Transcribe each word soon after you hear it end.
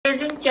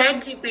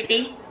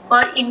ChatGPT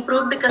for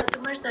improved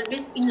customer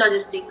service in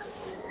logistics.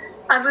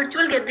 A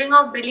virtual gathering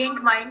of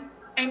brilliant minds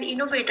and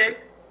innovators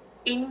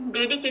in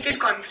dedicated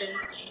conference.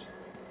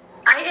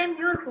 I am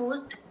your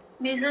host,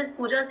 Mrs.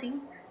 Pooja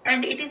Singh,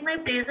 and it is my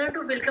pleasure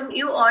to welcome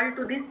you all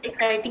to this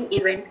exciting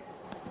event.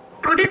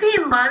 Today we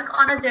embark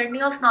on a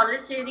journey of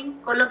knowledge sharing,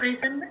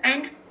 collaboration,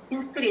 and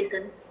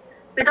inspiration.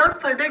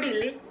 Without further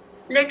delay,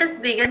 let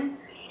us begin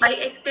by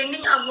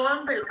extending a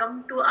warm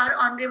welcome to our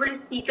honorable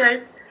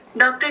speakers,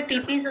 Dr.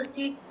 T.P.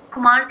 Sasi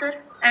Kumar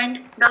sir and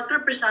Dr.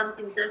 Prashant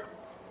Singh sir.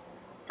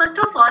 First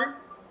of all,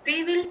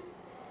 we will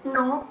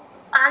know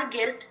our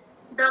guest,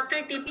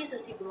 Dr. T.P.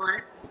 Sasi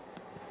Kumar.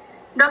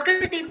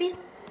 Dr. T.P.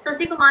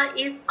 Sasi Kumar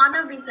is on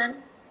a mission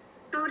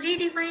to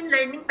redefine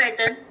learning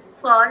patterns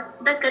for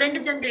the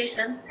current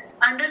generation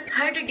under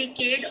third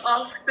decade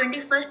of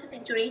 21st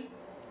century,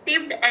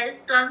 tipped as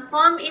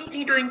Transform in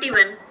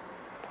 321.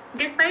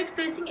 Despite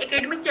facing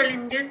academic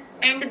challenges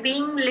and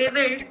being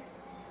labeled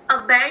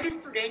a bad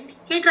student,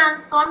 he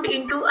transformed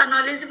into a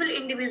knowledgeable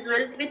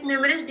individual with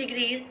numerous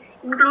degrees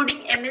including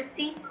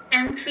MSc,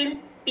 MPhil,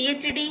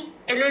 PhD,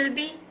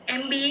 LLB,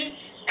 MBA,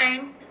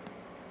 and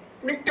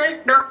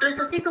Mr. Dr.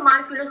 Sasi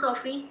Kumar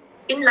philosophy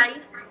in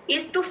life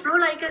is to flow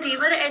like a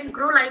river and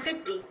grow like a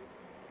tree.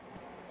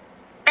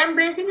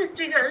 Embracing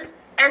struggles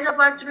as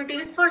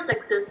opportunities for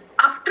success.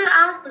 After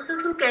a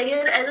successful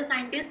career as a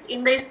scientist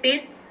in the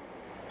space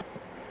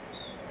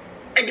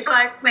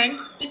department,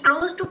 he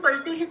chose to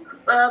pursue his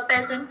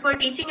passion for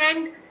teaching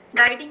and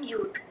guiding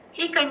youth.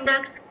 He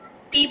conducts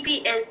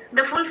TPS,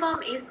 the full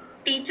form is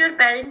Teacher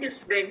Parent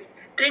Student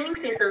Training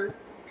Sessions.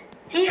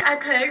 He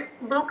authored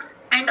books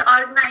and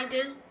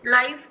organizes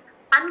live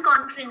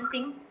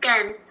unconferencing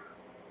camps,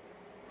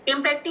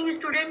 impacting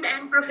students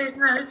and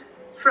professionals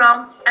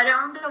from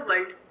around the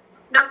world.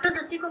 Dr.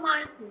 Sasi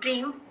Kumar's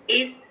dream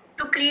is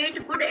to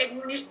create good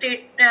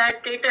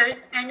administrators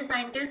and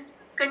scientists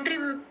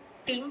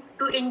contributing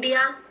to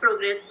India's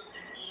progress.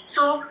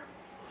 So,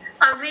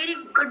 a very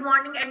good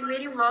morning and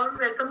very warm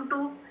welcome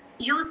to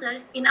you,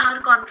 sir, in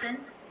our conference.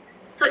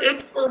 So,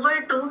 it's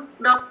over to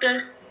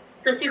Dr.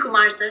 Sasi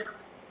Kumar, sir.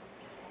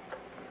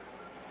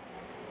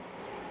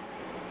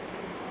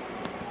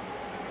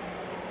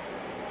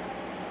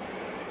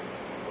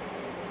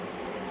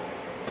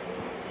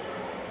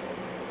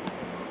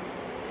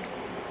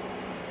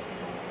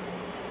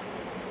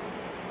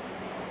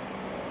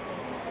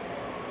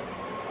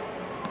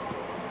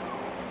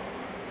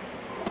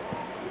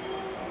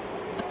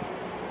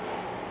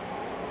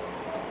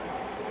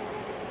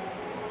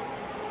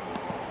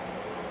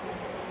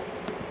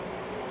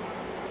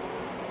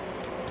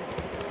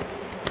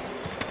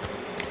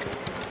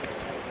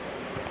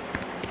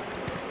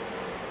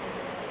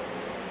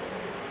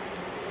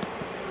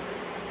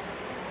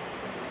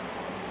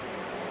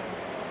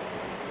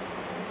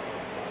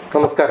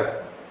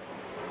 Namaskaram.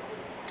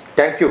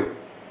 Thank you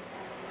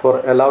for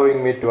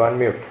allowing me to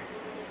unmute.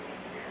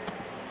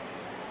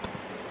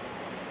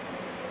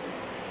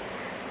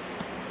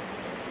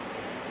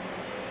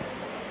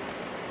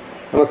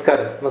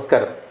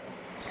 Namaskaram.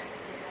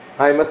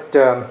 I must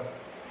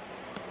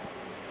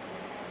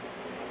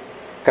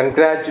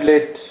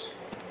congratulate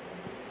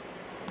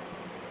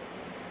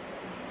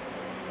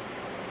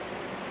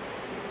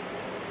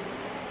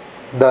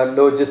the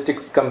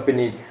logistics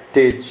company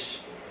TEJ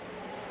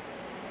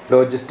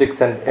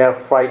Logistics and Air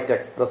Freight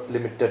Express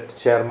Limited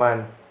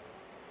Chairman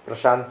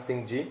Prashant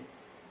Singh ji,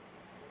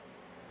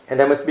 and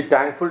I must be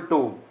thankful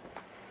to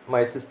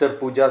my sister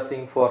Pooja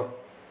Singh for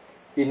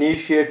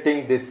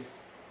initiating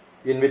this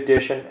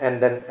invitation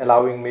and then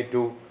allowing me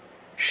to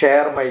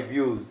share my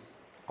views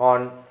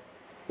on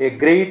a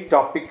great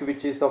topic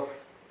which is of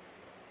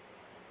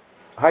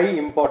high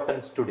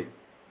importance today.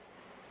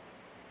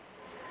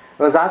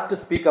 I was asked to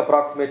speak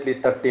approximately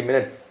 30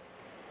 minutes.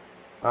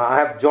 I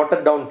have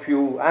jotted down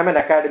few. I am an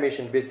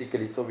academician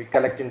basically, so we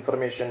collect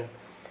information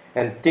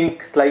and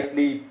think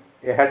slightly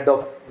ahead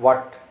of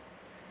what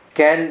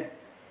can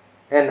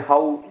and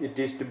how it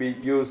is to be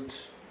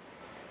used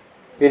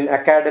in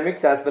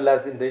academics as well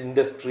as in the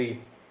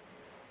industry.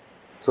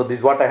 So this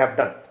is what I have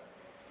done.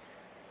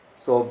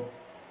 So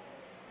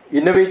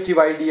innovative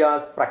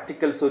ideas,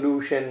 practical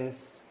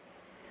solutions,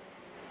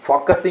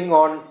 focusing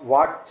on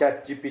what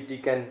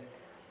ChatGPT can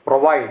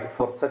provide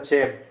for such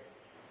a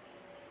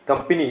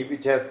company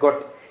which has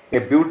got a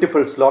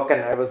beautiful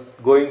slogan. I was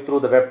going through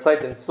the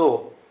website and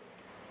so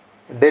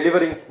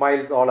delivering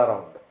smiles all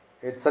around.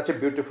 It's such a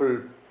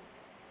beautiful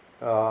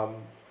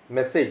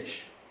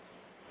message.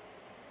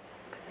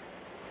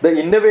 The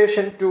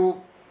innovation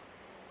to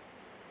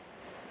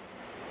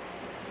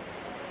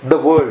the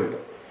world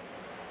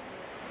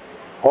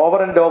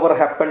over and over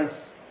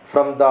happens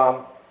from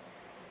the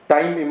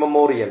time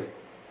immemorial,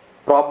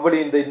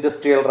 probably in the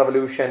industrial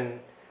revolution,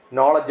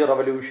 knowledge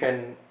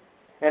revolution,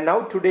 and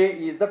now today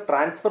is the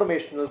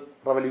transformational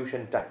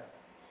revolution time.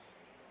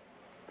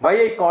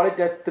 Why I call it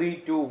as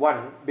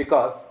 3-2-1?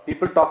 Because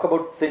people talk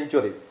about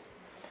centuries.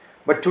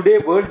 But today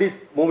world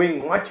is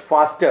moving much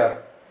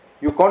faster.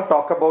 You can't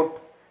talk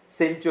about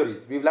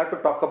centuries. We will have to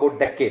talk about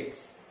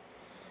decades.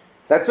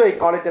 That's why I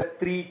call it as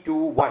 3, 2,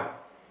 1.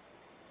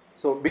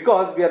 So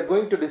because we are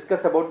going to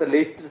discuss about the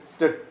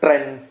latest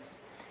trends,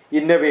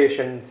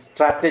 innovations,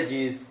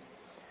 strategies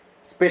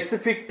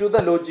specific to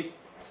the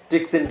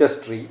logistics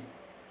industry,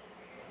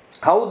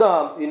 how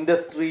the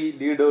industry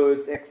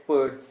leaders,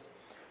 experts,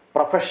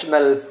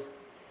 professionals,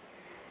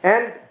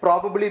 and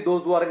probably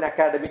those who are in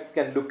academics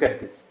can look at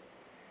this.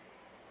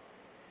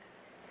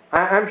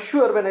 I'm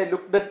sure when I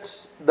looked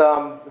at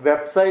the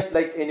website,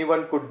 like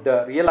anyone could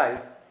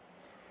realize,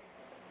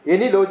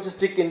 any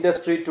logistic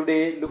industry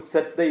today looks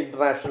at the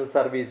international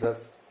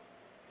services,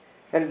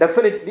 and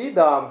definitely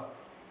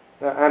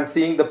I'm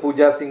seeing the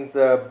Pooja Singh's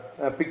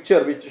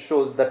picture which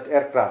shows that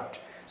aircraft.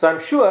 So I'm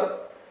sure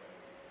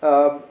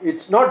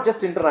it's not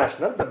just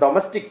international, the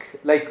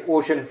domestic like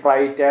ocean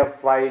freight, air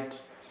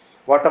freight,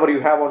 whatever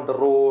you have on the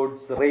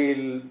roads,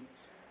 rail.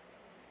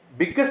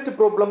 Biggest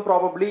problem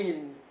probably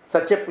in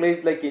such a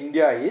place like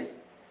India is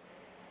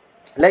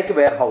like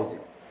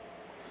warehousing.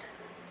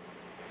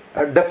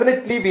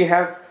 Definitely we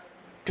have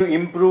to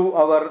improve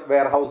our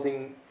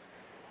warehousing,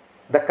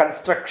 the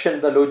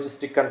construction, the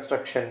logistic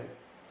construction.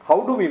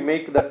 How do we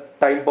make the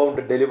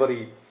time-bound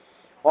delivery?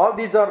 All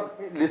these are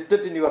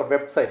listed in your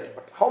website,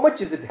 but how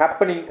much is it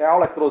happening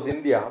all across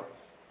India?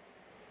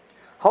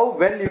 How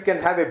well you can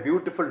have a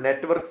beautiful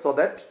network so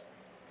that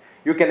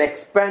you can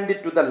expand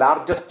it to the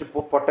largest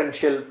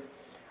potential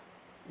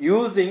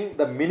using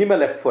the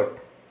minimal effort.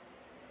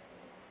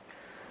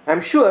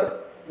 I'm sure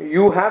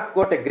you have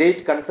got a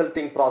great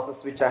consulting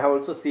process which I have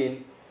also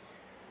seen,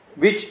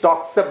 which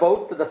talks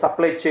about the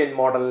supply chain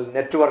model,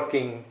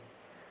 networking,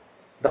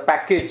 the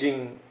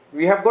packaging.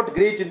 We have got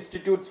great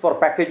institutes for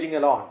packaging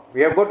alone.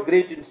 We have got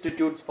great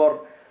institutes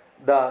for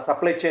the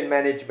supply chain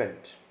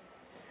management.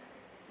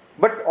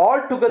 But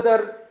all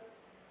together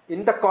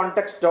in the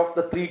context of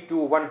the 3, 2,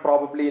 1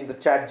 probably in the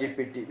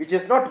ChatGPT, which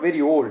is not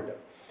very old.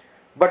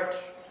 But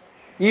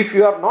if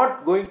you are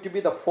not going to be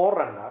the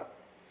forerunner,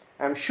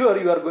 I'm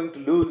sure you are going to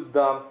lose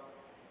the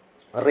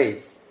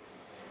race.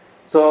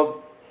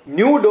 So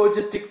new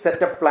logistics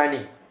setup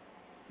planning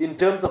in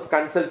terms of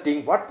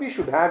consulting, what we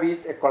should have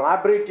is a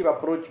collaborative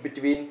approach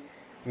between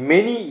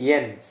many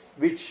ends,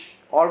 which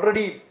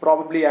already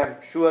probably I'm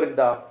sure in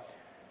the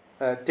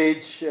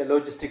Tej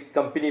logistics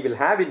company will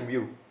have in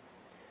view.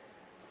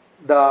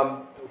 The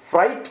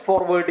freight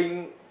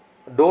forwarding,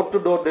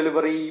 door-to-door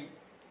delivery.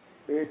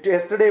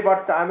 Yesterday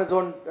what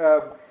Amazon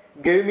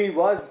gave me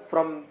was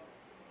from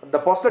the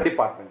postal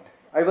department.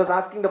 I was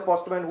asking the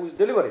postman who is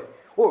delivering.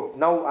 Oh,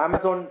 now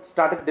Amazon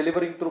started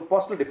delivering through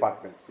postal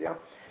departments. Yeah,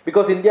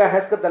 because India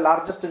has got the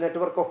largest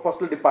network of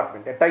postal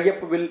department. A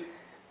tie-up will,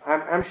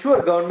 I'm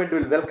sure government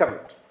will welcome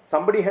it.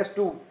 Somebody has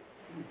to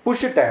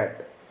push it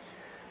ahead.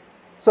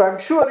 So I'm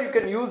sure you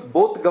can use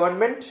both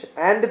government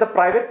and the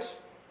private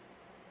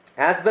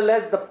as well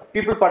as the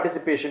people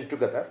participation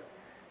together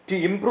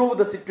to improve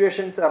the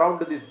situations around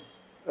this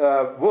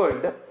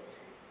world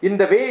in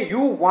the way you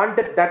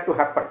wanted that to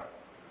happen.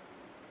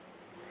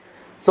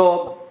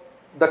 So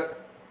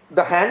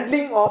the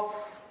handling of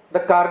the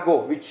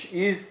cargo, which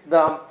is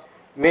the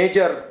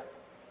major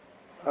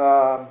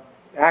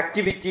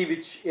activity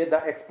which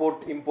the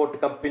export import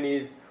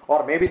companies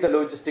or maybe the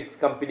logistics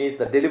companies,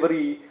 the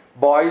delivery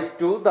boys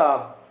to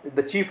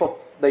the chief of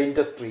the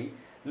industry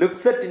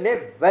looks at in a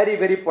very,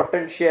 very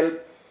potential,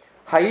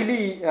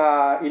 highly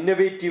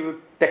innovative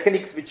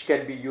techniques which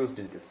can be used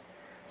in this.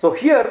 So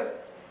here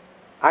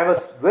I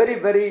was very,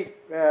 very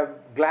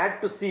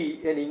glad to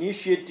see an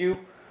initiative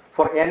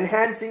for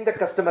enhancing the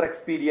customer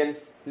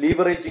experience,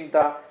 leveraging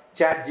the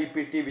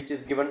ChatGPT, which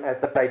is given as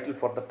the title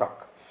for the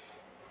talk.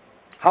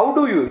 How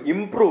do you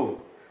improve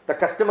the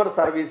customer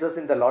services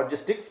in the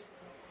logistics?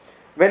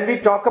 When we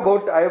talk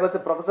about, I was a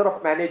professor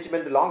of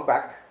management long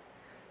back.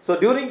 So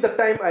during the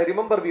time, I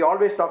remember we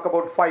always talk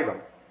about 5M.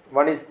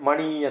 One is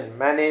money and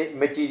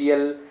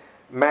material,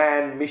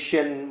 man,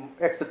 mission,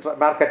 etc.,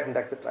 market,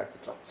 etc.,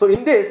 etc. So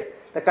in this,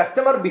 the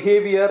customer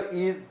behavior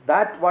is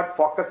that what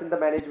focus in the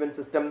management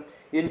system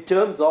in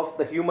terms of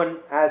the human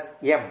as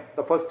M,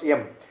 the first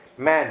M.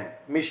 Man,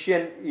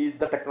 mission is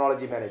the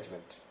technology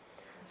management.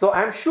 So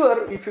I'm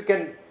sure if you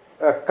can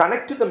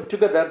connect them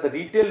together, the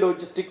retail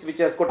logistics, which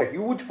has got a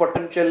huge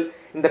potential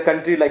in the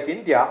country like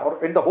India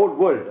or in the whole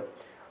world,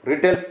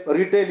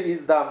 retail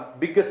is the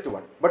biggest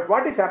one. But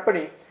what is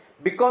happening,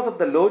 because of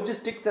the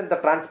logistics and the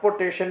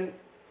transportation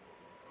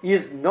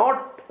is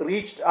not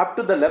reached up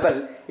to the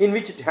level in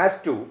which it has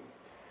to,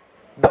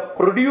 the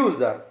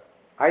producer,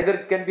 either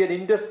it can be an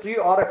industry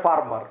or a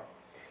farmer,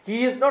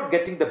 he is not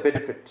getting the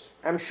benefit.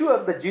 I'm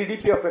sure the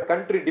GDP of a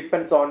country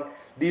depends on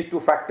these two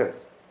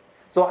factors.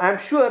 So I'm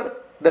sure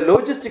the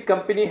logistic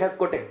company has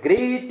got a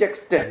great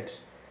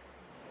extent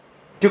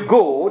to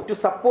go to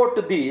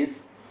support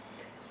these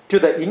to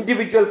the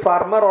individual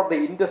farmer or the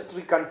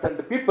industry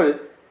concerned people,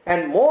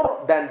 and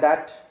more than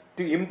that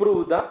to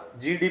improve the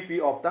GDP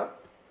of the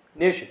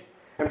nation.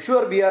 I'm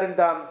sure we are in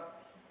the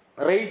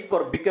race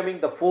for becoming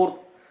the fourth,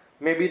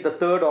 maybe the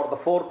third or the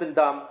fourth in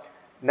the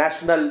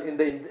international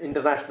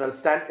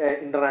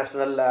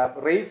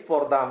race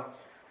for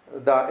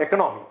the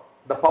economy.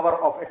 the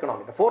power of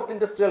economy. The fourth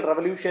industrial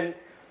revolution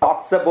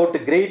talks about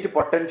great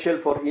potential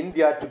for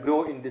India to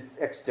grow in this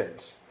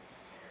extent.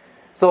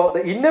 So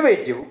the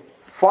innovative,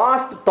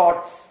 fast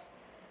thoughts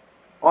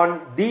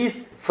on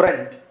these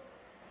front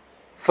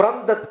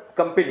from the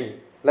company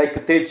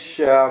like Tej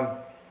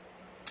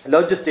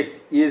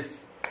Logistics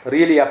is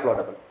really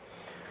applaudable.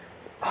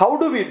 How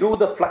do we do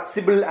the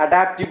flexible,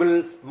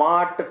 adaptable,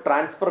 smart,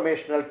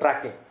 transformational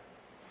tracking?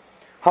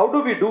 How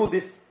do we do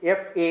this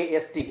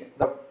FAST?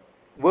 The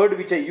word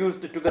which I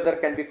used together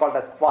can be called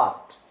as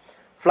FAST.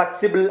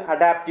 Flexible,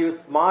 adaptive,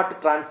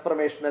 smart,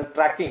 transformational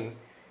tracking,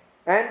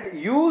 and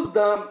use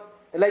the,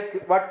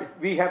 like what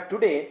we have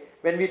today,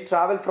 when we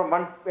travel from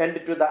one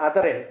end to the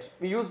other end,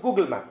 we use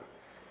Google Map.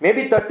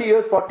 Maybe 30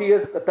 years, 40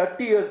 years,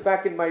 30 years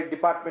back in my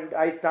department,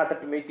 I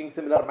started making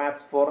similar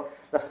maps for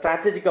the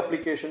strategic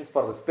applications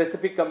for the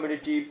specific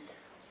community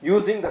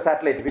using the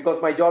satellite,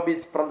 because my job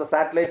is from the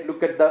satellite,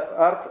 look at the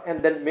earth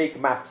and then make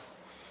maps.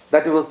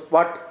 That was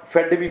what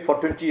fed me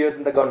for 20 years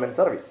in the government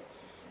service.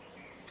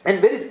 And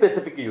very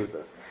specific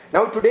users.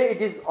 Now today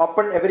it is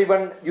open,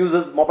 everyone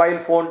uses mobile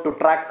phone to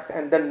track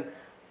and then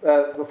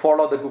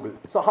follow the Google.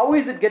 So how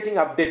is it getting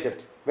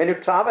updated? When you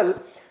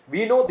travel,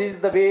 we know this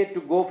is the way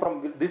to go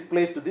from this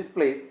place to this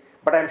place,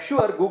 but I'm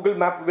sure Google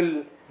Map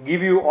will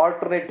give you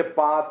alternate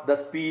path, the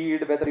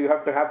speed, whether you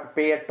have to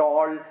pay a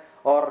toll,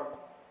 or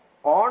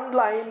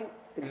online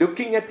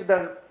looking at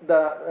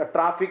the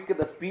traffic,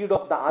 the speed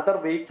of the other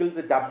vehicles,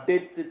 it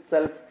updates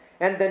itself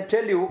and then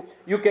tell you,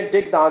 you can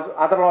take the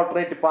other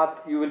alternate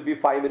path, you will be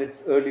 5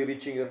 minutes early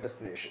reaching your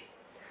destination.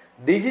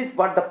 This is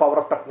what the power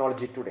of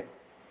technology today.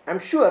 I'm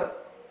sure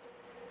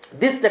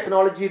this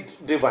technology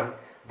driven,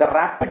 the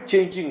rapid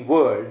changing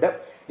world,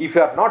 if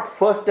you are not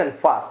first and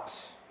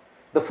fast,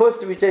 the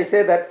first which I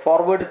say that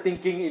forward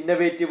thinking,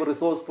 innovative,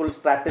 resourceful,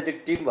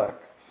 strategic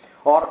teamwork,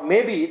 or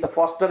maybe the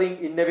fostering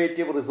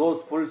innovative,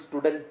 resourceful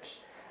student,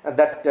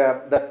 that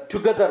the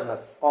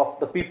togetherness of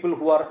the people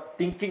who are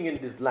thinking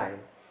in this line,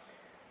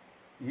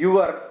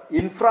 your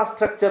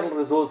infrastructural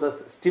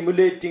resources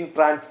stimulating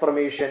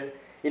transformation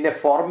in a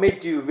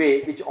formative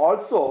way, which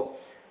also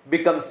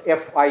becomes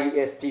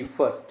FIST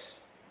first.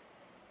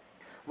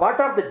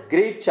 What are the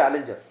great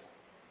challenges?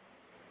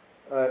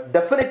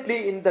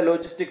 Definitely in the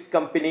logistics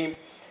company,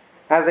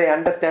 as I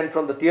understand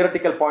from the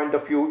theoretical point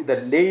of view, the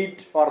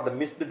late or the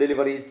missed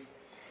deliveries,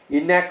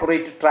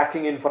 inaccurate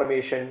tracking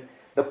information,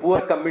 the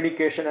poor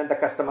communication and the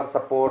customer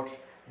support,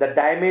 the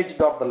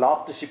damaged or the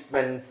lost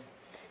shipments,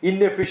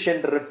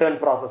 inefficient return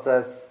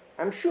processes.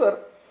 I'm sure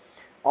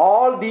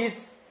all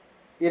these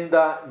in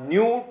the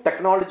new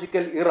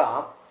technological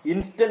era,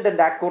 instant and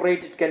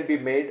accurate it can be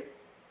made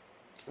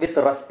with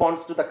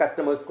response to the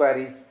customer's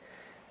queries,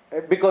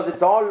 because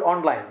it's all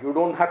online. You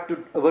don't have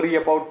to worry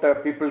about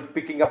people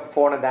picking up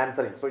phone and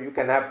answering. So you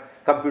can have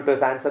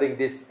computers answering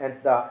this, and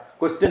the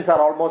questions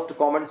are almost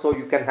common, so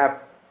you can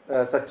have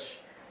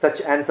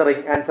such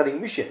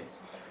answering machines.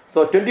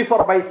 So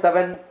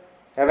 24/7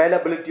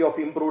 availability of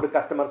improved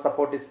customer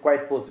support is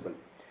quite possible.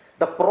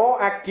 The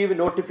proactive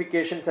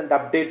notifications and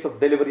updates of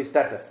delivery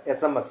status,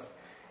 SMS.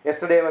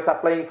 Yesterday I was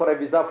applying for a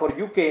visa for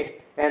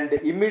UK, and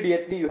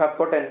immediately you have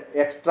got an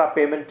extra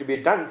payment to be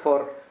done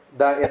for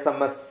the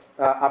SMS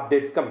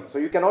updates coming. So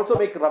you can also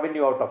make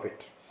revenue out of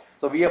it.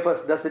 So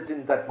VFS does it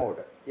in that mode.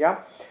 Yeah,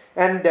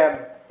 and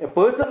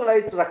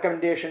personalized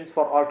recommendations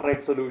for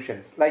alternate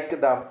solutions, like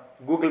the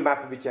Google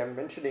Map which I am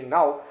mentioning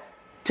now.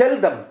 Tell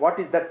them what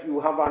is that you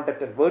have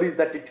wanted and where is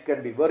that it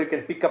can be, where you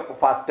can pick up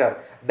faster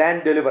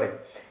than delivering.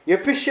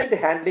 Efficient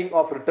handling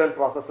of return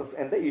processes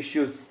and the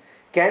issues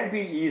can be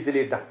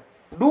easily done.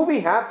 Do we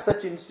have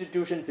such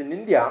institutions in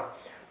India?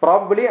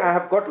 Probably I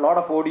have got a lot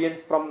of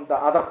audience from the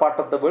other part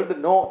of the world.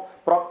 No,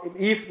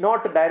 if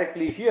not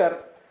directly here,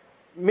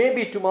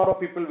 maybe tomorrow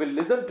people will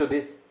listen to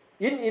this.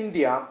 In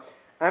India,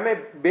 I am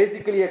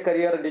basically a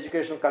career and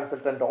educational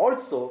consultant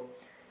also.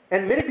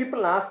 And many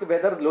people ask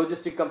whether the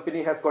logistic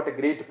company has got a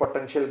great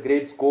potential,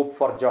 great scope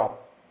for job.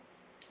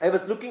 I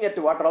was looking at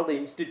what are all the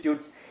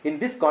institutes in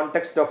this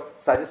context of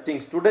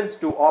suggesting students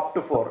to opt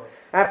for.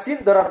 I have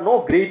seen there are no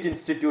great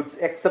institutes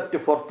except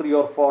for 3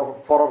 or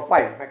 4 or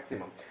 5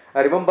 maximum.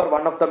 I remember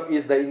one of them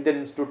is the Indian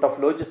Institute of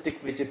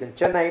Logistics, which is in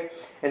Chennai,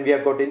 and we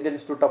have got Indian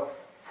Institute of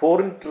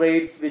Foreign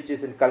Trades, which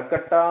is in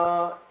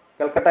Kolkata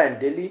and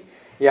Delhi.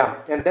 Yeah,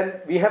 and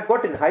then we have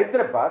got in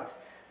Hyderabad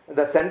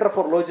the Center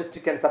for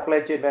Logistics and Supply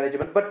Chain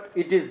Management, but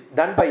it is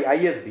done by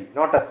ISB,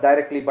 not as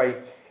directly by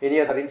any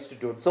other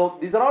institute. So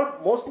these are all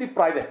mostly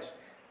private,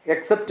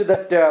 except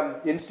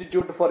that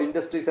Institute for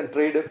Industries and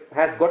Trade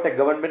has got a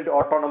government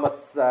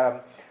autonomous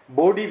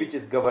body which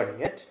is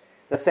governing it.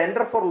 The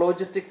Center for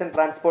Logistics and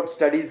Transport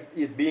Studies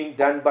is being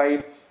done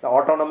by the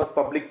Autonomous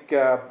Public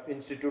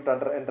Institute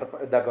under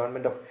the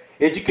Government of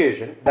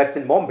Education, that's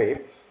in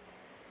Mumbai.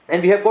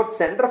 And we have got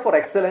Center for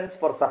Excellence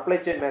for Supply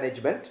Chain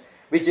Management,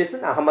 which is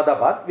in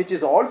Ahmedabad, which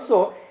is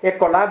also a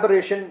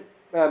collaboration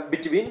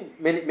between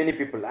many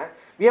people.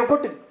 We have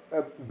got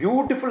a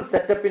beautiful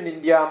setup in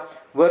India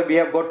where we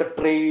have got a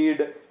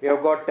trade, we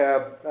have got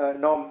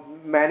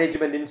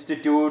management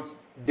institutes,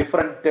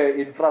 different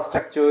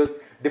infrastructures,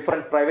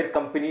 different private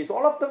companies,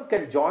 all of them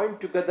can join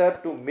together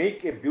to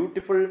make a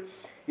beautiful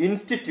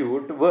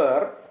institute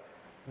where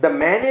the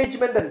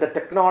management and the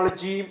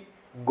technology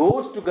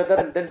goes together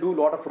and then do a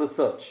lot of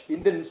research.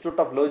 Indian Institute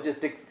of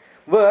Logistics,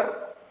 where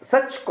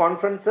such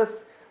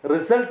conferences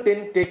result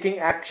in taking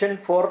action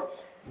for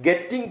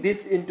getting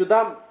this into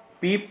the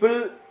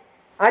people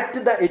at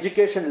the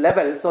education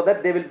level so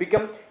that they will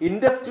become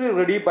industry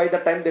ready by the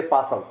time they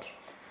pass out.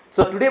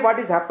 So today what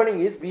is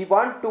happening is we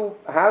want to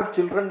have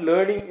children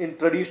learning in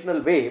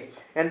traditional way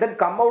and then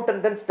come out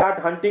and then start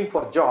hunting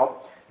for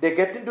job. They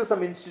get into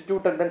some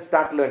institute and then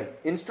start learning.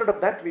 Instead of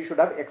that, we should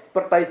have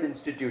expertise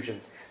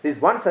institutions. This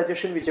is one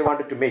suggestion which I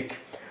wanted to make.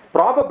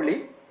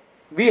 Probably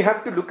we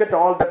have to look at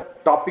all the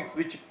topics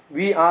which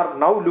we are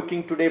now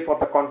looking today for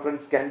the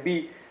conference can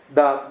be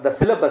the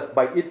syllabus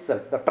by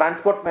itself. The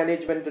transport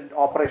management and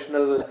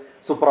operational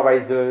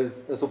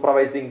supervisors,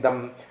 supervising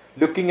them,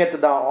 looking at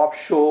the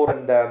offshore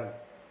and the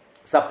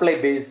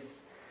supply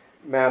base,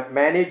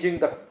 managing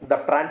the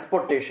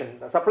transportation.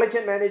 The supply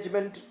chain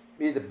management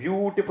is a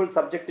beautiful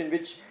subject in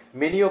which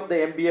many of the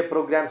MBA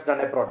programs done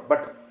abroad.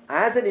 But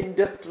as an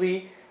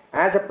industry,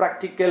 as a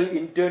practical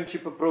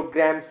internship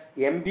programs,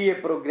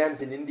 MBA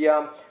programs in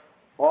India,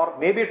 or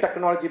maybe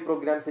technology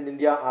programs in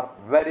India are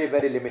very,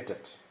 very limited.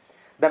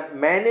 The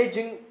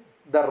managing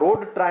the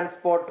road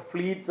transport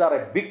fleets are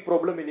a big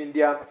problem in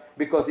India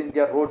because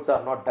India roads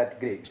are not that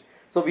great.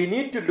 So we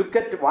need to look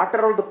at what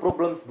are all the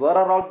problems, where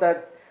are all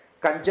the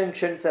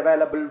conjunctions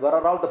available, where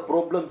are all the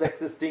problems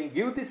existing,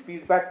 give this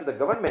feedback to the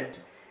government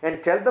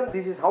and tell them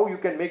this is how you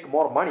can make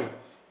more money.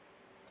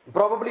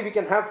 Probably we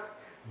can have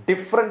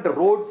different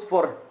roads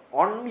for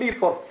only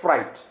for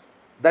freight.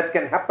 That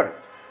can happen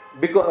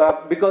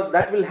because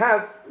that will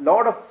have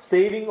lot of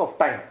saving of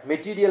time,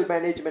 material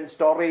management,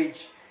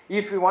 storage.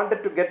 If you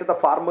wanted to get to the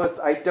farmer's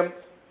item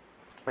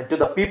to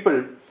the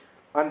people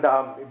and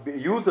the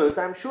users,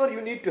 I'm sure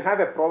you need to have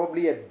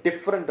probably a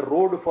different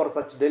road for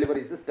such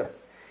delivery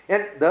systems.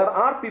 And there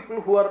are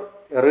people who are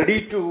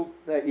ready to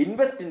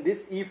invest in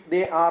this if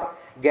they are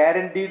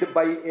guaranteed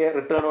by a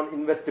return on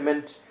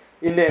investment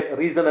in a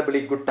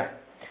reasonably good time.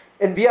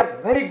 And we are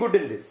very good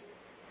in this.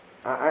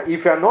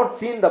 If you have not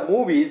seen the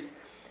movies,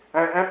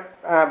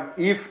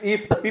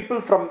 if the people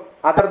from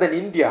other than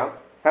India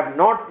have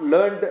not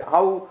learned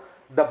how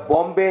the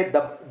Bombay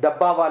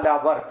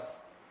Dabbawala works,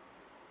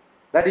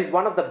 that is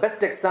one of the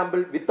best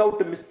example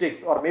without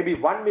mistakes, or maybe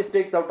one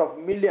mistakes out of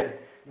million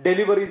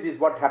deliveries is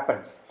what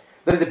happens.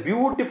 There is a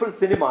beautiful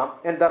cinema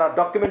and there are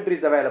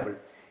documentaries available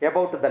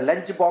about the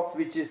lunch box,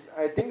 which is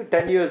I think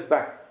 10 years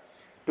back,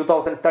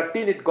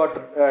 2013 it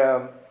got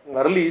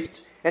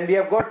released, and we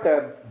have got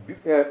a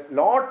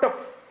lot of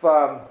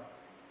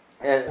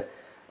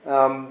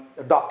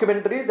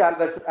documentaries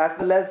as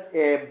well as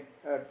a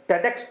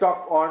TEDx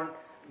talk on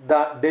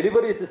the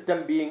delivery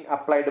system being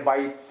applied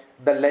by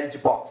the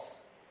lunch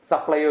box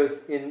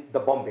suppliers in the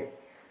Bombay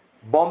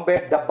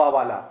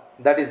Dabbawala.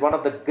 That is one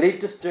of the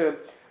greatest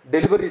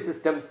delivery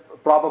systems,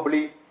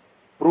 probably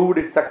proved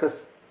its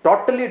success,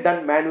 totally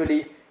done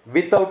manually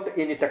without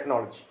any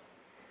technology.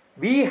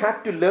 We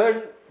have to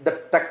learn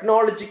the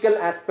technological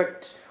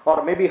aspect,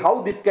 or maybe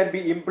how this can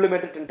be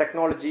implemented in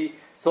technology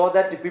so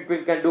that people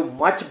can do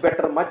much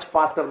better, much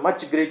faster,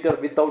 much greater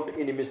without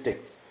any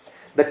mistakes.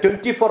 The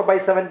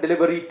 24/7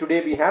 delivery,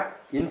 today we have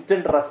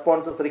instant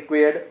responses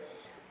required,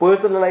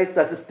 personalized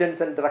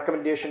assistance and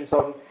recommendations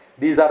on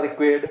these are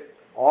required,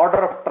 order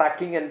of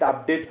tracking and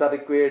updates are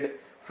required,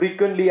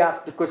 frequently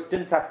asked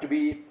questions have to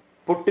be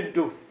put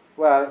into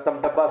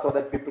some dabba so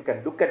that people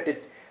can look at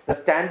it. The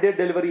standard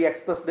delivery,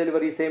 express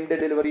delivery, same day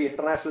delivery,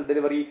 international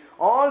delivery,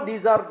 all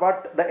these are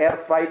what the air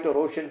freight or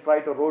ocean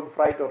freight or road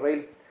freight or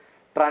rail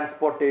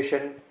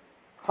transportation.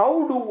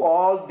 How do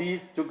all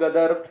these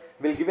together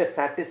will give a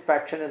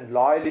satisfaction and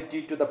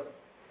loyalty to the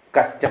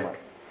customer?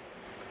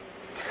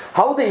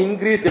 How the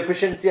increased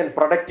efficiency and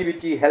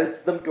productivity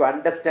helps them to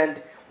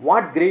understand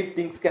what great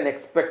things can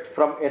expect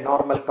from a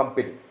normal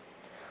company.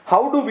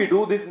 How do we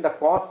do this in the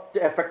cost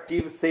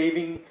effective,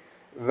 saving,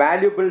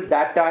 valuable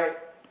data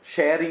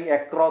sharing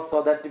across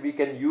so that we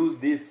can use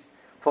this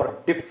for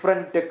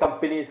different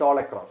companies all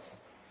across?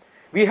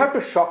 We have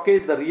to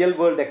showcase the real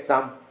world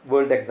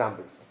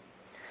examples,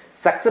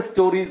 success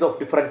stories of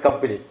different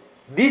companies.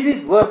 This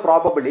is where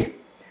probably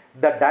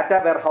the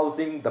data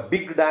warehousing, the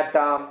big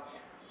data,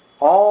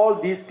 all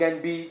these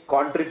can be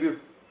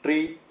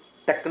contributory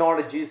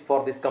technologies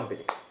for this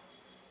company.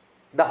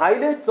 The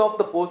highlights of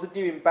the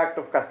positive impact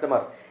of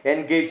customer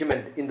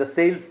engagement in the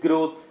sales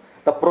growth,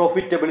 the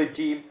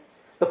profitability,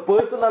 the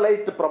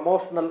personalized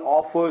promotional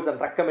offers and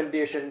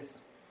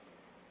recommendations,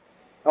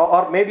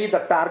 or maybe the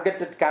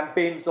targeted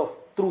campaigns of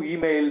through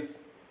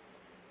emails,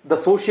 the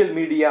social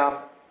media,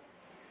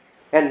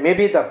 and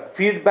maybe the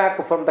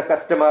feedback from the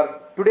customer.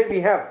 Today we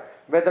have,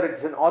 whether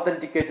it's an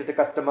authenticated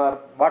customer,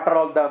 what are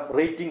all the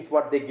ratings,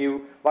 what they give,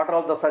 what are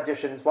all the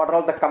suggestions, what are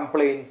all the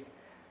complaints,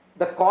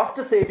 the cost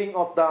saving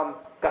of the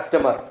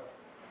customer,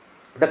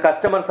 the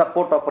customer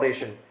support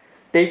operation,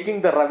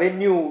 taking the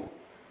revenue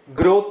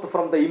growth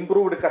from the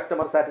improved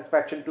customer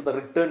satisfaction to the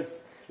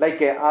returns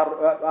like a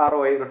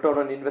ROI, return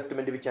on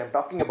investment, which I am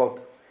talking about.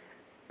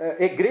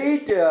 A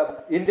great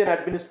Indian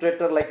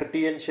administrator like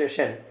T.N.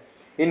 Sheshan,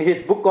 in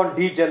his book on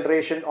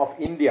degeneration of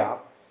India,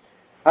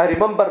 I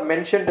remember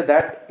mentioned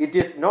that it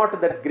is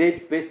not that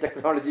great space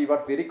technology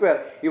what we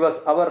require. He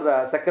was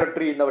our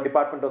secretary in our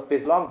Department of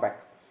Space long back.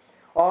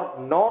 Or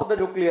nor the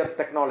nuclear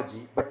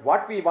technology, but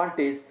what we want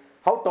is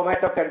how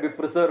tomato can be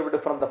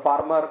preserved from the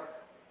farmer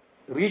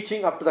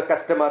reaching up to the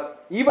customer,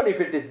 even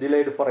if it is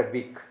delayed for a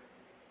week.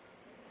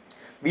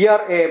 We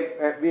are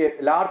a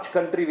large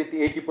country with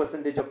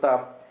 80% of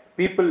the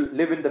people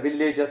live in the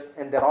villages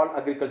and they're all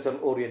agricultural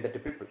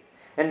oriented people.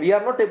 And we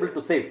are not able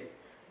to save.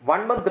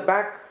 1 month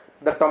back,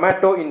 the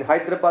tomato in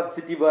Hyderabad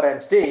city where I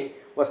am staying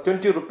was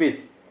 20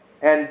 rupees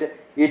and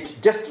it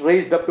just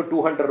raised up to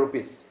 200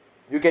 rupees.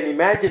 You can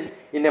imagine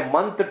in a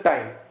month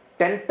time,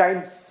 10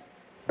 times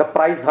the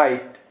price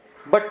hike.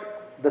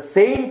 But the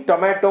same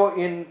tomato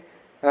in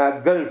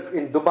Gulf,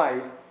 in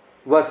Dubai,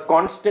 was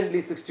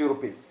constantly 60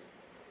 rupees.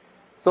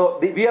 So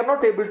we are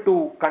not able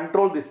to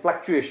control this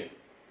fluctuation.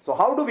 So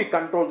how do we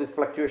control this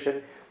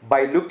fluctuation?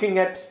 By looking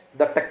at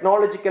the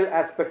technological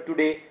aspect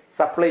today,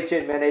 supply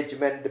chain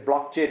management,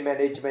 blockchain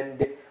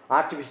management,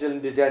 artificial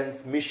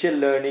intelligence, machine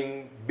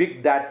learning,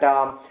 big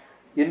data,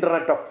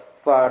 Internet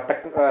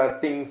of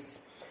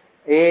Things,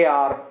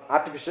 AR,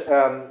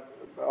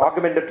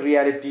 augmented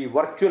reality,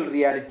 virtual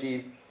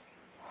reality,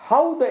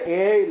 how the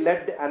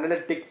AI-led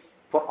analytics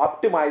for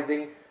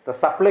optimizing the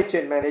supply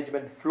chain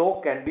management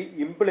flow can be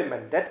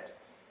implemented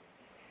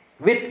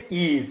with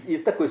ease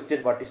is the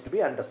question what is to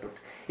be understood.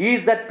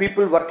 Is that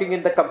people working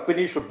in the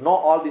company should know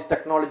all this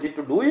technology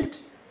to do it?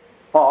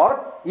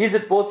 Or is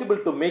it possible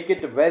to make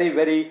it very,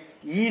 very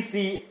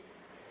easy,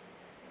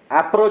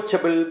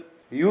 approachable,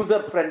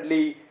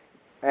 user-friendly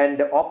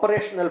and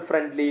operational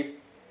friendly?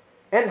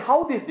 And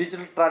how this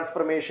digital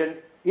transformation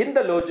in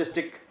the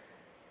logistic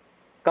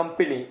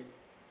company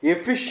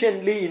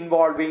efficiently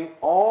involving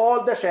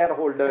all the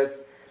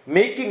shareholders,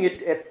 making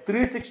it a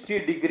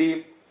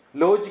 360-degree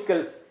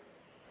logical,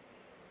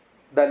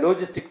 the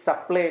logistic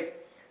supply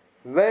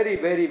very,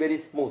 very, very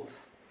smooth.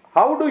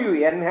 How do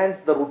you enhance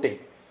the routing?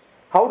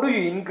 How do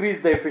you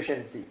increase the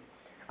efficiency?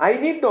 I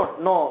need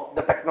not know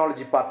the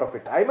technology part of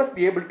it. I must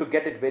be able to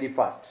get it very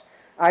fast.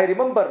 I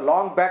remember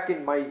long back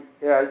in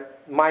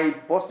my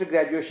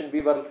post-graduation,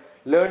 we were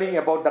learning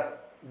about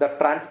the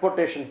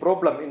transportation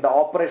problem in the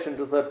operation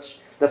research,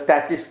 the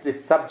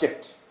statistics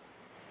subject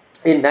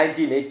in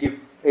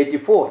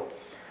 1984.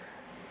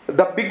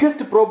 The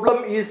biggest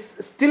problem is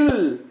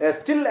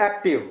still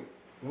active,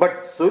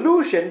 but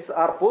solutions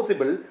are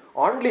possible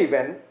only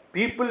when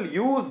people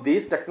use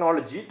this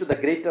technology to the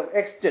greater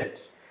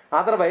extent.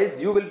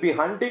 Otherwise, you will be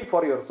hunting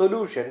for your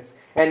solutions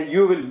and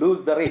you will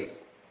lose the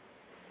race.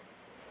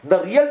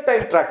 The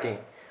real-time tracking,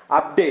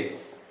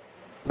 updates,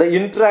 the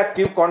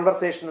interactive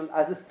conversational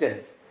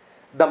assistance,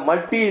 the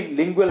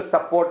multilingual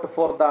support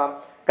for the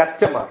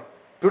customer.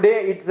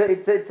 Today, it's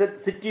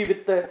a city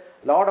with a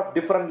lot of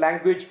different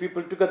language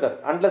people together.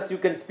 Unless you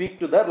can speak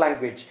to their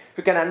language, if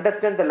you can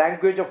understand the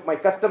language of my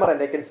customer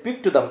and I can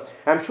speak to them,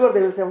 I'm sure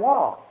they will say,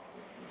 wow.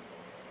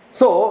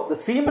 So, the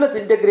seamless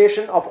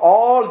integration of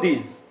all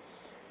these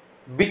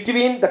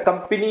between the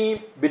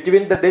company,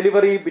 between the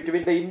delivery,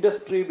 between the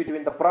industry,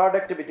 between the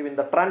product, between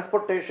the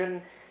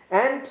transportation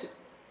and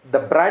the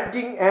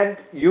branding and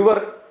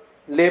your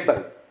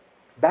label.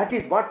 That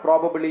is what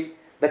probably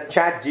the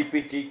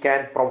ChatGPT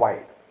can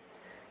provide.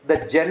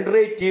 The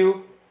generative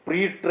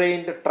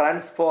pre-trained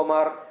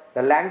transformer,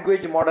 the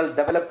language model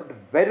developed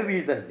very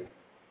recently.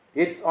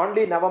 It's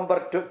only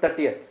November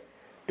 30th,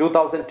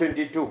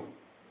 2022,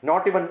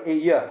 not even a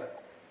year,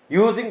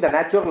 using the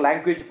natural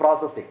language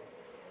processing.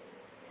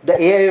 The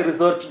AI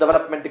research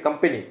development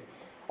company,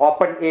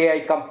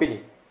 OpenAI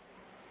company,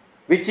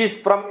 which is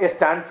from a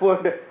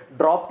Stanford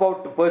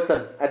dropout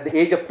person at the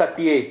age of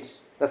 38,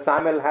 the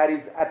Samuel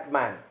Harris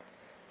Atman,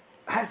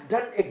 has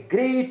done a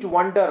great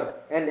wonder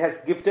and has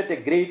gifted a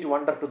great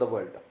wonder to the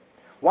world.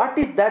 What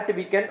is that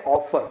we can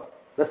offer?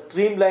 The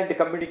streamlined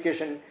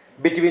communication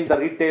between the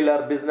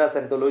retailer, business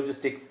and the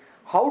logistics.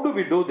 How do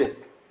we do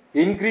this?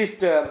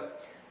 Increased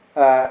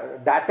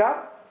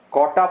data,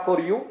 quota for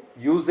you,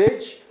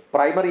 usage,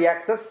 primary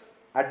access,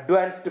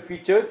 advanced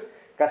features,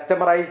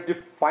 customized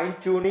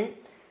fine-tuning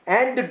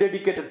and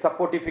dedicated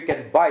support if you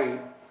can buy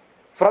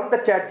from the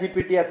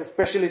ChatGPT as a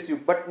specialist,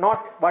 but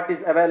not what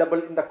is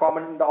available in the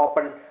common, in the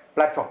open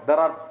platform. There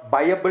are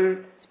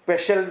buyable,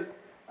 special,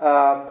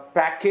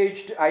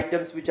 packaged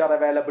items which are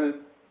available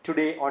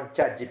today on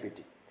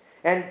ChatGPT.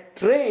 And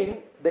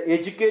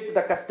educate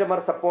the customer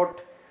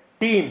support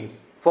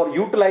teams for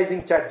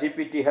utilizing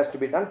ChatGPT has to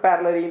be done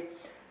parallelly.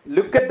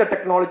 Look at the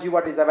technology,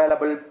 what is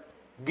available,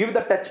 give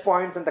the touch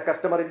points and the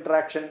customer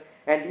interaction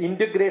and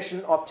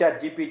integration of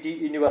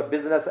ChatGPT in your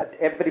business at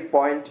every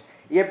point,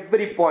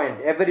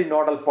 every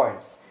nodal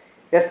points.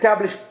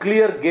 Establish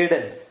clear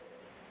guidance.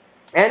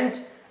 And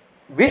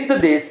with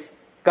this,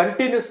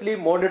 continuously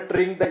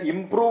monitoring the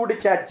improved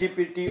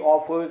ChatGPT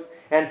offers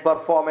and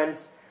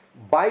performance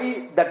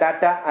by the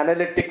data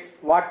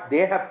analytics, what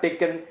they have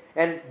taken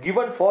and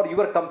given for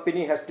your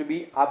company has to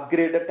be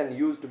upgraded and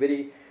used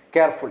very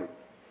carefully.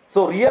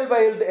 So real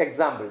world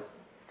examples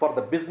for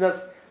the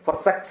business for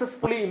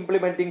successfully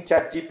implementing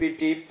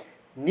ChatGPT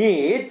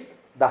needs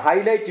the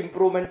highlight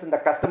improvements in the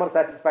customer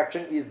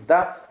satisfaction is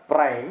the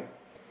prime.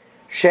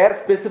 Share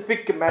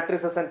specific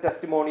matrices and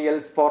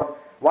testimonials for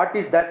what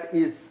is that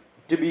is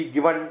to be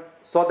given,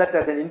 so that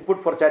as an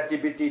input for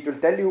ChatGPT it will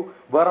tell you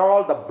where are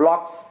all the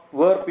blocks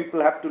where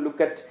people have to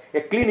look at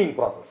a cleaning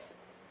process.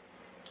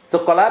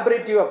 So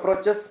collaborative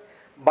approaches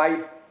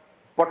by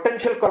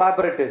potential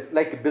collaborators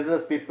like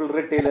business people,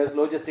 retailers,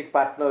 logistic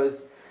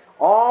partners,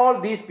 all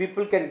these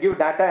people can give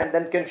data and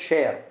then can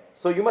share.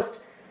 So you must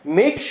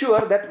make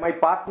sure that my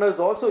partners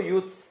also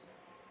use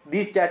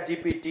these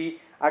ChatGPT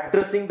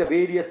addressing the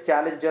various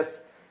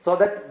challenges, so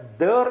that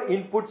their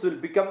inputs will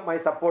become my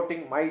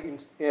supporting my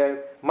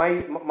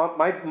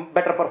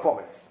better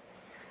performance.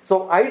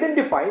 So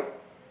identify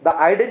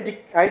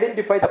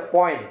the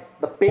points,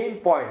 the pain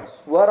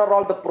points, where are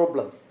all the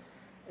problems,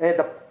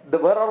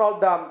 where are all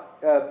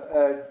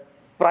the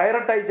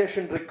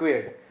prioritization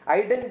required.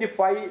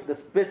 Identify the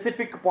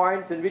specific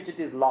points in which it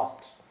is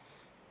lost.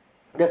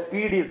 The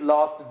speed is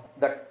lost,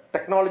 the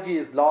technology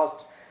is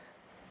lost.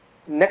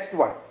 Next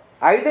one,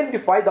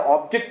 identify the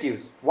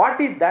objectives.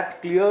 What is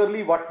that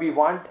clearly what we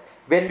want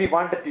when we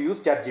wanted to use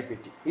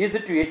ChatGPT? Is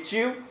it to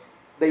achieve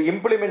the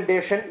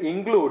implementation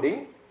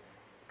including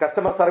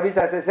customer service,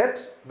 as I said,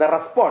 the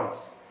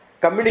response,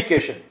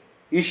 communication,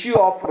 issue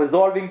of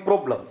resolving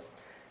problems.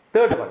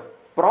 Third one,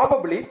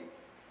 probably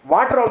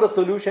what are all the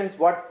solutions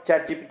what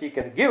ChatGPT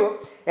can give,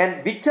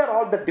 and which are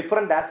all the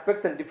different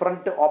aspects and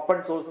different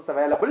open sources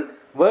available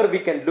where we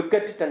can look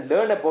at it and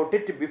learn about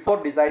it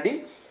before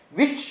deciding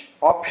which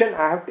option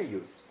I have to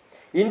use.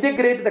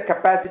 Integrate the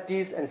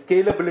capacities and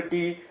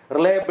scalability,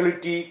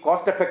 reliability,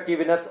 cost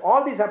effectiveness.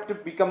 All these have to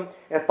become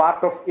a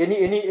part of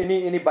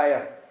any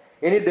buyer,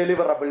 any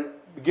deliverable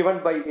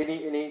given by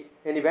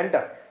any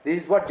vendor.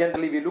 This is what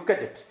generally we look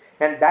at it.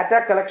 And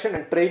data collection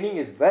and training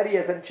is very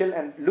essential,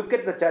 and look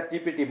at the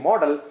ChatGPT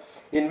model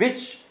in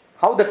which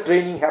how the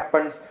training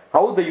happens,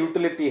 how the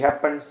utility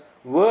happens,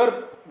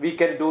 where we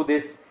can do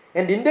this,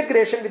 and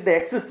integration with the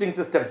existing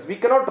systems. We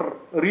cannot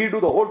redo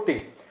the whole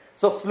thing.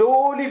 So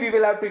slowly we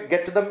will have to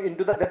get them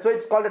into that. That's why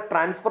it's called a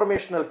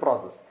transformational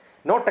process.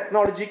 No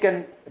technology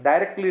can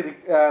directly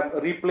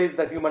replace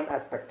the human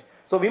aspect.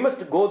 So we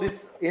must go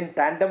this in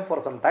tandem for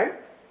some time.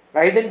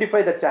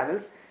 Identify the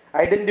channels,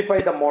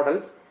 identify the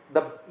models,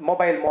 the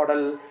mobile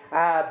model,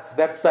 apps,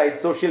 website,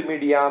 social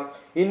media,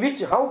 in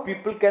which how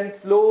people can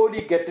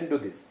slowly get into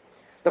this.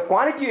 The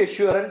quality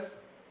assurance,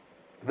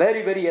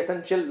 very, very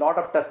essential. Lot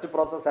of test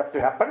process have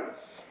to happen,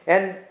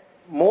 and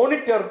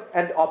monitor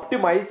and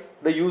optimize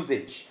the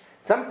usage.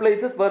 Some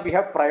places where we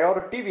have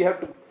priority, we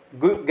have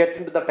to get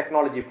into the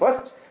technology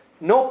first.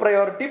 No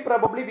priority,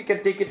 probably we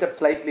can take it up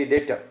slightly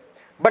later.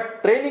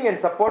 But training and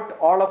support,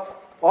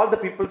 all the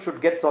people should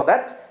get, so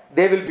that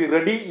they will be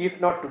ready, if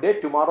not today,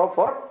 tomorrow,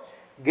 for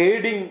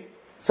guiding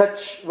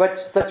such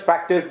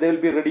factors. They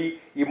will be ready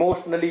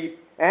emotionally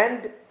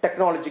and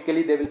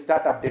technologically. They will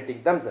start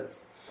updating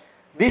themselves.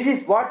 This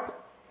is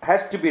what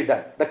has to be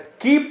done. The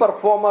key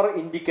performer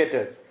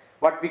indicators,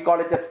 what we call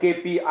it as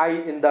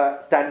KPI in the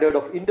standard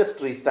of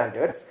industry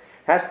standards,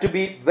 has to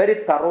be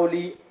very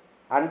thoroughly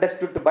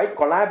understood by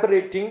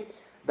collaborating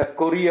the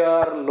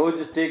courier,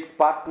 logistics,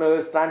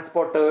 partners,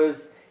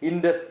 transporters,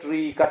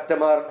 industry,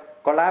 customer,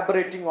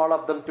 collaborating all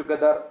of them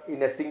together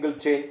in a single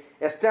chain.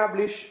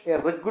 Establish a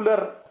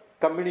regular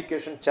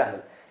communication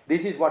channel.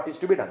 This is what is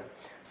to be done.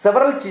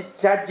 Several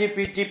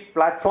ChatGPT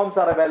platforms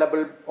are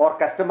available or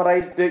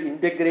customized,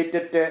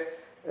 integrated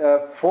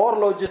for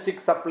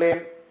logistics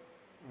supply.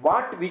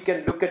 What we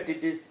can look at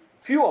it is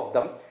few of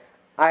them.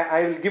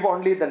 I will give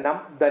only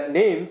the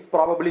names.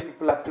 Probably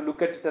people have to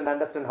look at it and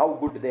understand how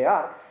good they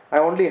are. I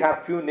only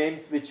have few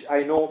names which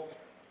I know,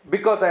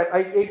 because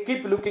I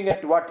keep looking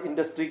at what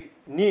industry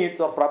needs,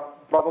 or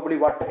probably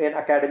what an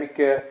academic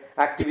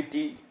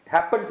activity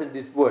happens in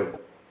this world.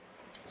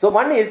 So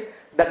one is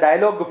the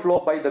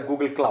Dialogflow by the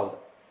Google Cloud.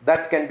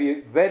 That can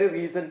be very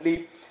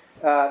recently,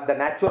 the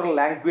natural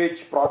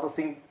language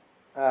processing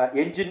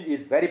engine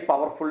is very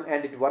powerful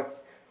and it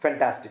works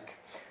fantastic.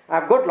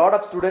 I've got a lot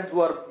of students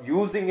who are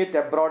using it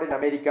abroad in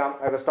America.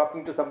 I was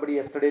talking to somebody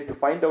yesterday to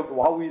find out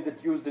how is it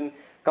used in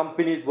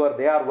companies where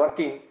they are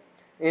working,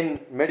 in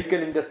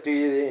medical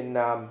industry, in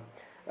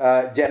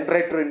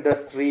generator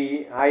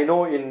industry. I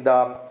know in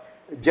the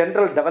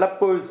general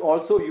developers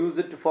also use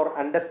it for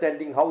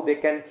understanding how they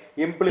can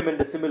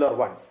implement similar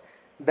ones.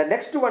 The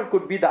next one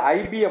could be the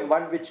IBM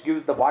one, which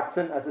gives the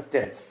Watson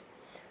assistance.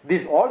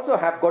 These also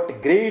have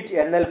got great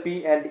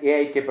NLP and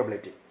AI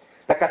capability.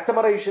 The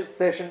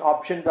customization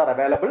options are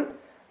available.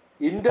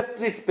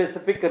 Industry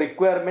specific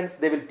requirements,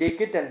 they will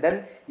take it and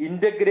then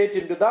integrate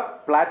into the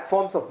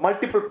platforms of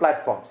multiple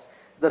platforms.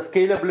 The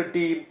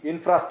scalability,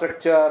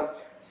 infrastructure,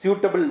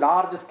 suitable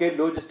large scale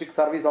logistic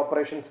service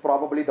operations,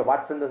 probably the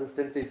Watson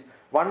assistance is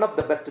one of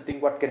the best thing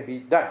what can be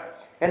done.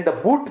 And the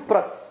boot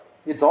press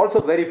it's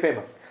also very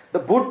famous. The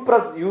boot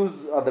press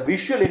use the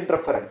visual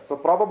interference. So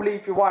probably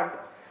if you want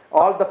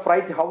all the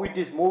freight, how it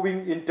is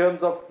moving in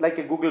terms of like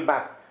a Google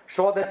map,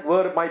 show that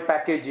where my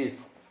package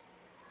is.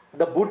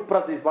 The boot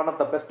press is one of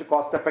the best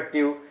cost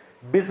effective.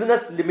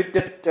 Business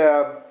limited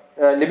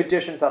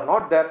limitations are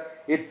not there.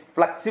 It's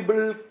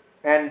flexible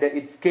and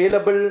it's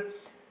scalable,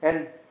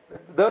 and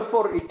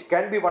therefore it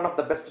can be one of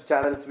the best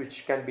channels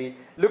which can be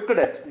looked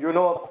at. You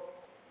know,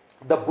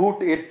 the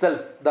boot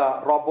itself,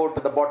 the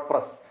robot, the bot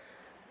press,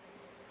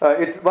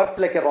 it works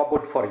like a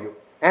robot for you.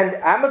 And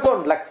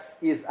Amazon Lux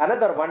is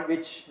another one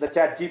which the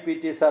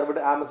ChatGPT served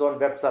Amazon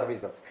Web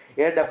Services,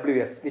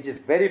 AWS, which is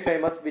very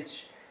famous,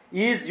 which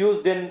is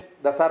used in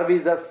the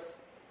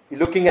services,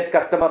 looking at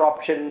customer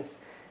options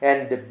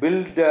and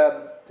build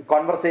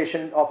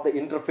conversation of the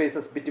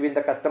interfaces between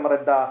the customer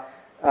and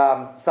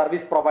the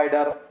service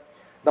provider.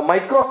 The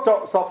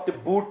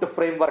Microsoft Boot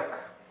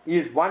framework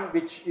is one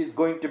which is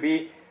going to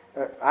be,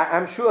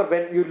 I'm sure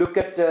when you look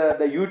at the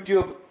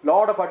YouTube,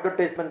 lot of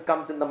advertisements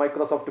comes in the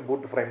Microsoft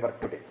Boot framework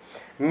today.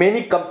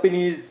 Many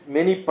companies,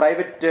 many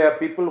private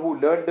people who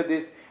learned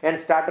this and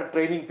started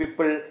training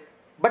people,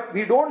 but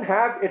we don't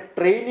have a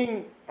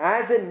training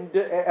as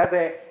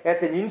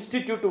an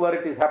institute where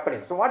it is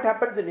happening. So what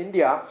happens in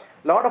India,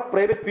 a lot of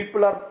private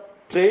people are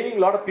training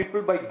a lot of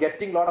people by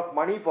getting a lot of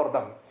money for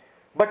them.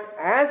 But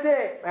as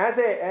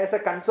a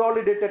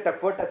consolidated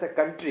effort, as a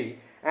country,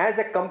 as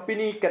a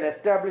company can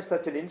establish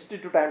such an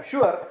institute, I am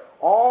sure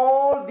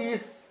all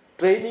these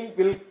training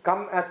will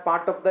come as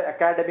part of the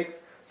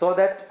academics, so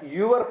that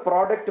your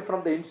product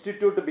from the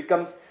institute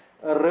becomes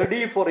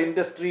ready for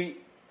industry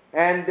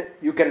and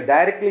you can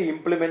directly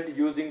implement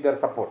using their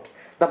support.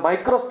 The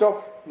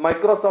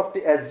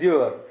Microsoft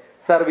Azure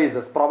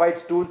services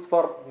provides tools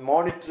for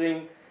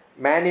monitoring,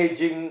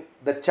 managing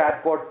the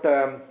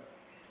chatbot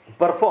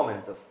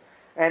performances.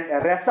 And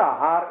RASA,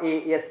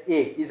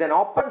 R-A-S-A, is an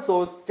open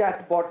source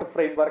chatbot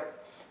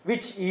framework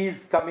which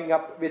is coming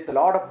up with a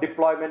lot of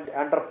deployment,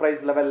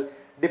 enterprise level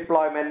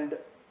deployment.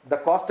 The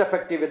cost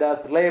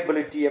effectiveness,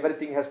 reliability,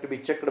 everything has to be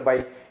checked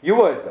by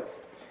yourself.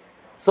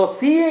 So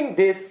seeing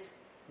this,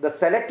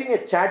 selecting a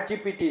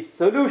ChatGPT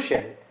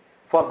solution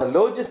for the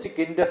logistic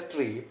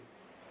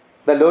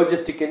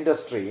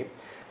industry,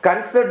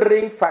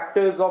 considering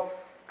factors of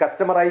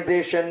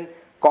customization,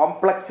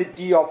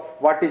 complexity of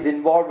what is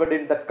involved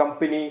in that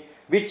company,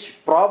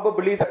 which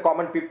probably the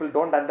common people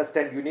don't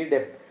understand. You need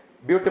a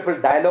beautiful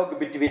dialogue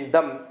between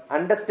them,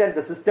 understand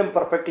the system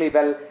perfectly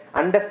well,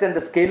 understand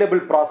the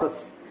scalable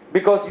process,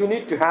 because you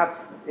need to have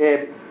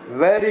a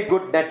very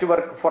good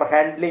network for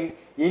handling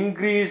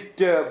increased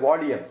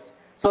volumes.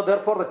 So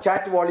therefore the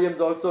chat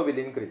volumes also will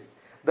increase.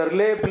 The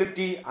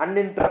reliability,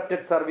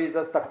 uninterrupted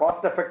services, the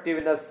cost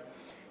effectiveness,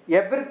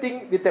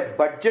 everything with a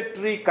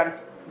budgetary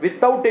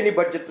without any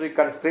budgetary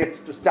constraints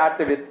to start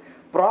with.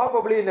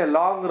 Probably in a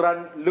long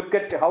run, look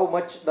at how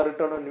much the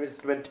return on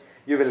investment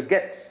you will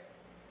get.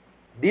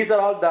 These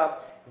are all the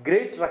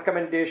great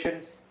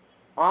recommendations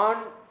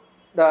on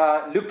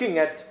looking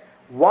at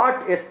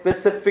what a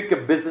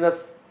specific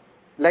business,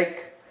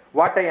 like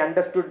what I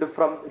understood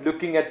from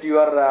looking at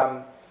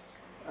your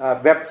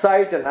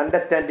website and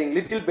understanding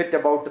little bit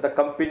about the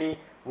company,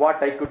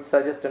 what I could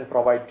suggest and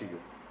provide to you.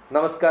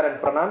 Namaskar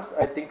and pranams.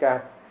 I think I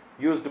have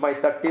used my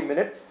 30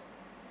 minutes.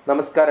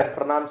 Namaskar and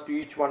pranams to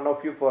each one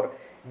of you for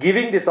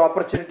giving this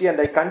opportunity, and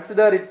I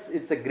consider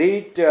it's a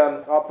great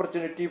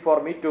opportunity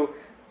for me to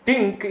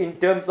think in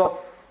terms of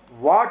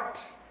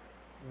what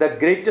the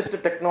greatest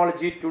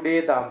technology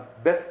today, the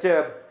best,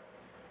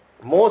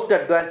 most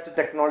advanced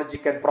technology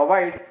can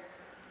provide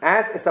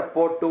as a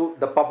support to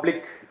the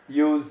public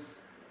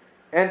use,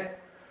 and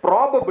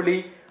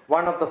probably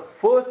one of the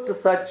first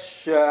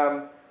such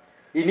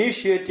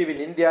initiative in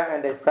India,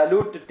 and I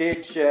salute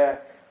Tej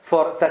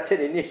for such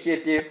an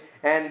initiative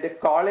and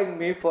calling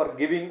me for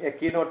giving a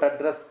keynote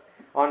address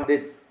on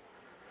this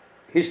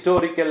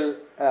historical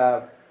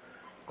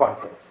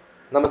conference.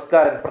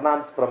 Namaskar and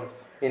pranams from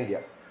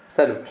India.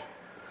 Salute.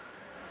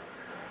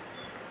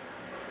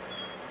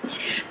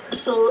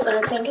 So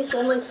thank you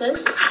so much, sir,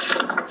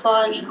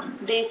 for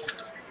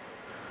this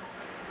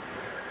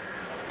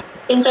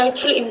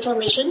insightful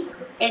information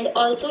and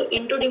also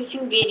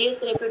introducing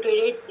various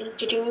reputed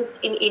institutes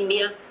in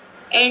India.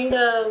 And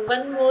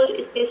one more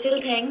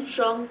special thanks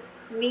from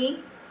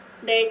me,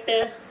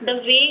 that the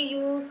way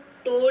you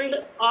told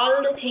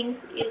all the things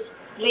is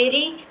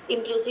very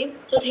impressive.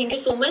 So thank you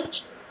so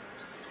much.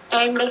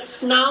 And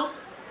now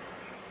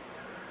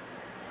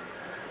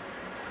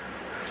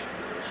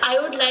I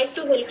would like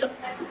to welcome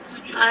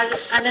our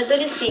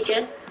another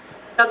speaker,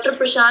 Dr.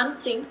 Prashant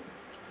Singh.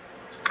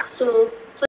 So